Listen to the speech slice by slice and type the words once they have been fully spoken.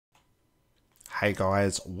Hey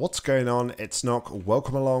guys, what's going on? It's Nock.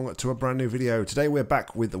 Welcome along to a brand new video. Today we're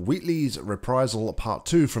back with Wheatley's Reprisal Part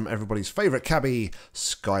 2 from everybody's favourite cabbie,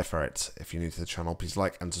 Skyferret. If you're new to the channel, please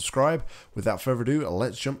like and subscribe. Without further ado,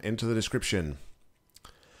 let's jump into the description.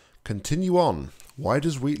 Continue on. Why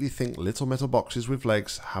does Wheatley think little metal boxes with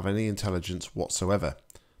legs have any intelligence whatsoever?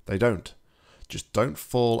 They don't. Just don't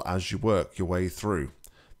fall as you work your way through.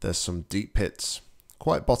 There's some deep pits.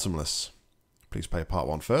 Quite bottomless. Please play part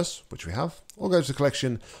 1 first, which we have, or go to the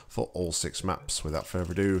collection for all 6 maps. Without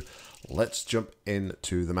further ado, let's jump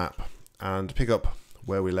into the map and pick up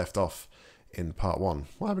where we left off in part 1.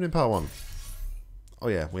 What happened in part 1? Oh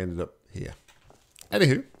yeah, we ended up here.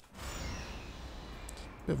 Anywho,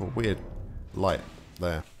 bit of a weird light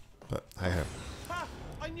there, but hey ho. Ha!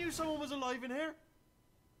 I knew someone was alive in here.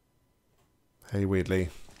 Hey Wheatley.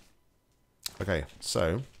 Okay,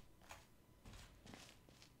 so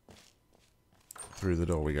through the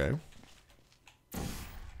door we go.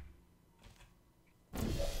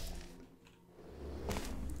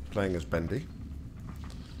 Playing as Bendy.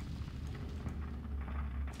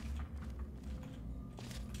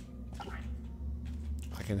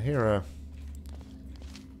 I can hear a...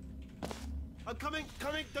 I'm coming,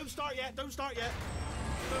 don't start yet, don't start yet.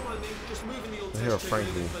 Don't mind me, just moving the old I hear a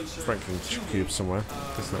test Franklin cube somewhere.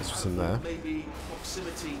 Guess that's what's in there. Maybe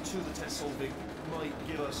proximity to the test solving might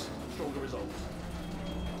give us stronger results.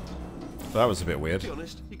 That was a bit weird. To be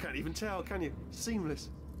honest, you can't even tell, can you? Seamless.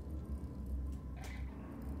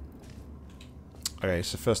 Okay,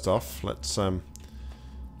 so first off, let's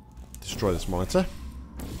destroy this monitor.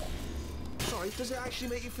 Sorry, does it actually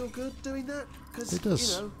make you feel good doing that? Because, It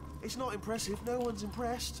does. you know, it's not impressive. No one's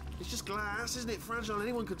impressed. It's just glass, isn't it? Fragile.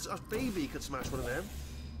 Anyone could, a baby could smash one of them.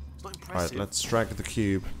 It's not impressive. Right, let's drag the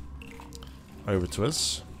cube over to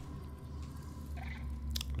us.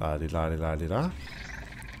 La-di-la-di-la-di-la.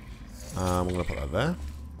 I'm going to put that there.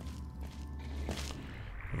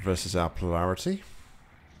 Reverses our polarity.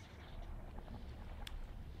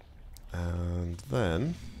 And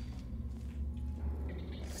then...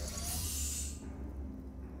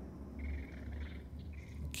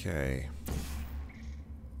 okay.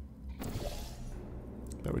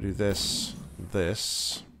 Then we do this,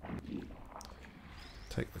 this.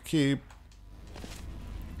 Take the cube.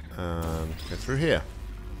 And go through here.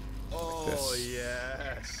 Oh, This.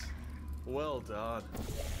 yes. Well done.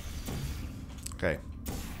 Okay.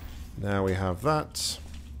 Now we have that.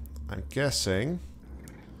 I'm guessing...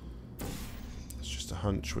 it's just a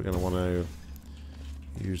hunch. We're going to want to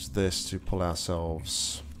use this to pull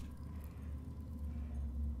ourselves...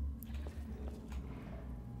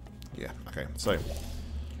 yeah, okay. So,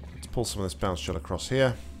 let's pull some of this bounce shot across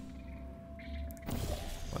here.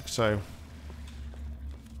 Like so.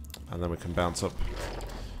 And then we can bounce up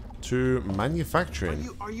to manufacturing.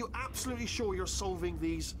 Are you absolutely sure you're solving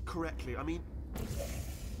these correctly? I mean...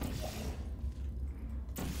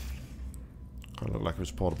 kind of looked like it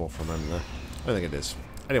was portable for a moment there. I don't think it is.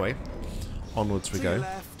 Anyway, onwards we to go. your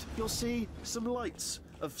left, you'll see some lights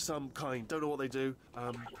of some kind. Don't know what they do,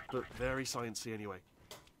 but very sciencey anyway.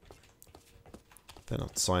 They're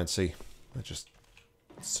not sciencey. They're just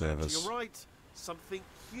servers. To your right, something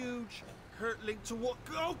huge, hurtling to what?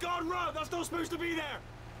 Oh God, run! That's not supposed to be there.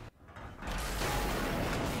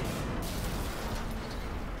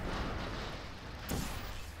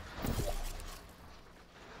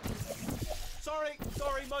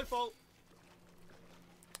 Sorry, my fault.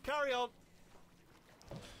 Carry on.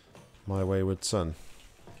 My wayward son.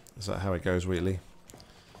 Is that how it goes, Wheatley?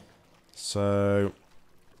 So...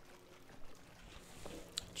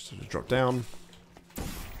 just sort of drop down.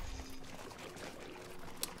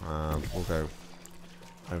 And we'll go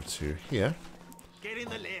over to here. Get in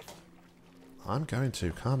the lift. I'm going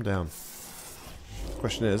to. Calm down. The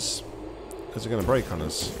question is it going to break on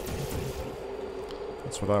us?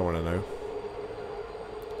 That's what I want to know.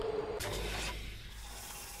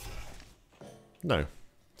 No.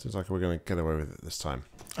 Seems like we're going to get away with it this time.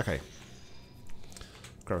 Okay.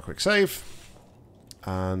 Grab a quick save.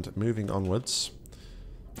 And moving onwards.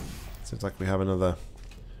 Seems like we have another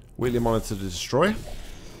Wheatley monitor to destroy.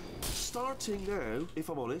 Starting now, if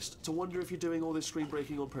I'm honest, to wonder if you're doing all this screen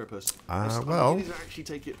breaking on purpose. Well... I need to actually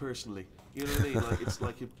take it personally. You know what I mean?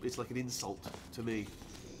 Like it's like an insult to me.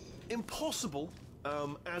 Impossible,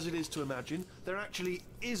 as it is to imagine, there actually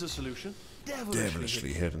is a solution.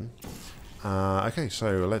 Devilishly hidden. Okay,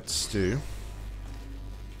 so let's do...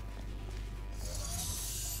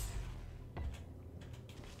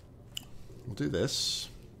 we'll do this.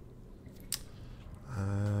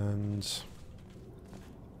 And...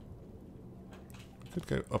 could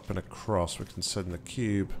go up and across. We can send the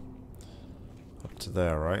cube up to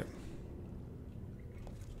there, right?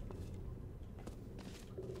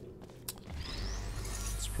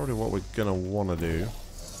 probably what we're going to want to do. If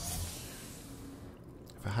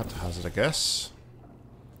I had to hazard a guess.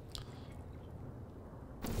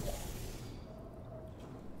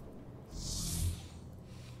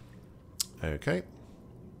 Okay.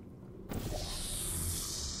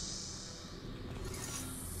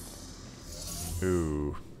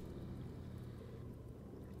 Ooh.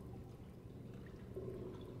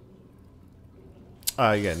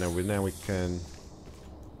 Yeah, no, now we can...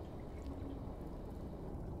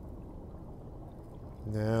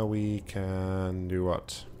 Now we can do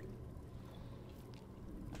what?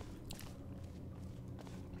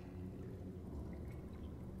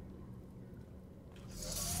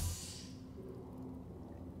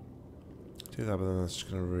 Do that, but then it's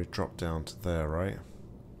just going to really drop down to there, right?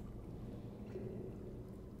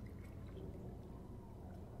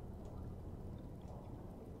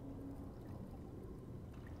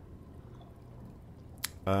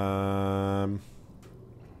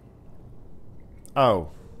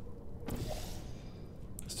 Oh.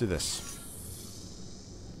 Let's do this.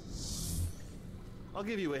 I'll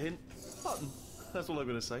give you a hint. Button. That's all I'm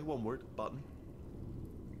going to say. One word. Button.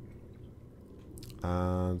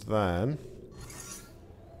 And then...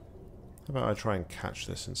 How about I try and catch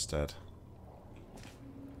this instead?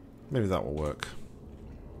 Maybe that will work.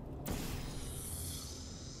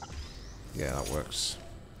 Yeah, that works.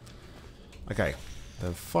 Okay.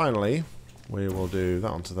 Then finally, we will do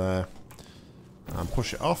that onto there. And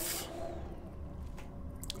push it off.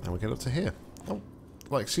 And we get up to here. Oh,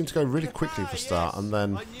 like, it seemed to go really quickly for start and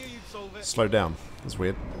then slow down. That's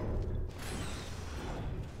weird.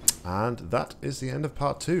 And that is the end of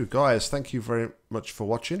part 2. Guys, thank you very much for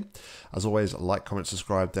watching. As always, like, comment,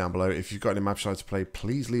 subscribe down below. If you've got any maps you'd like to play,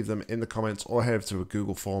 please leave them in the comments or head over to a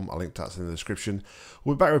Google form. I'll link that in the description.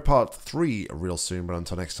 We'll be back with part 3 real soon, but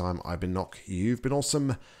until next time, I've been Nock. You've been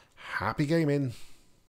awesome. Happy gaming.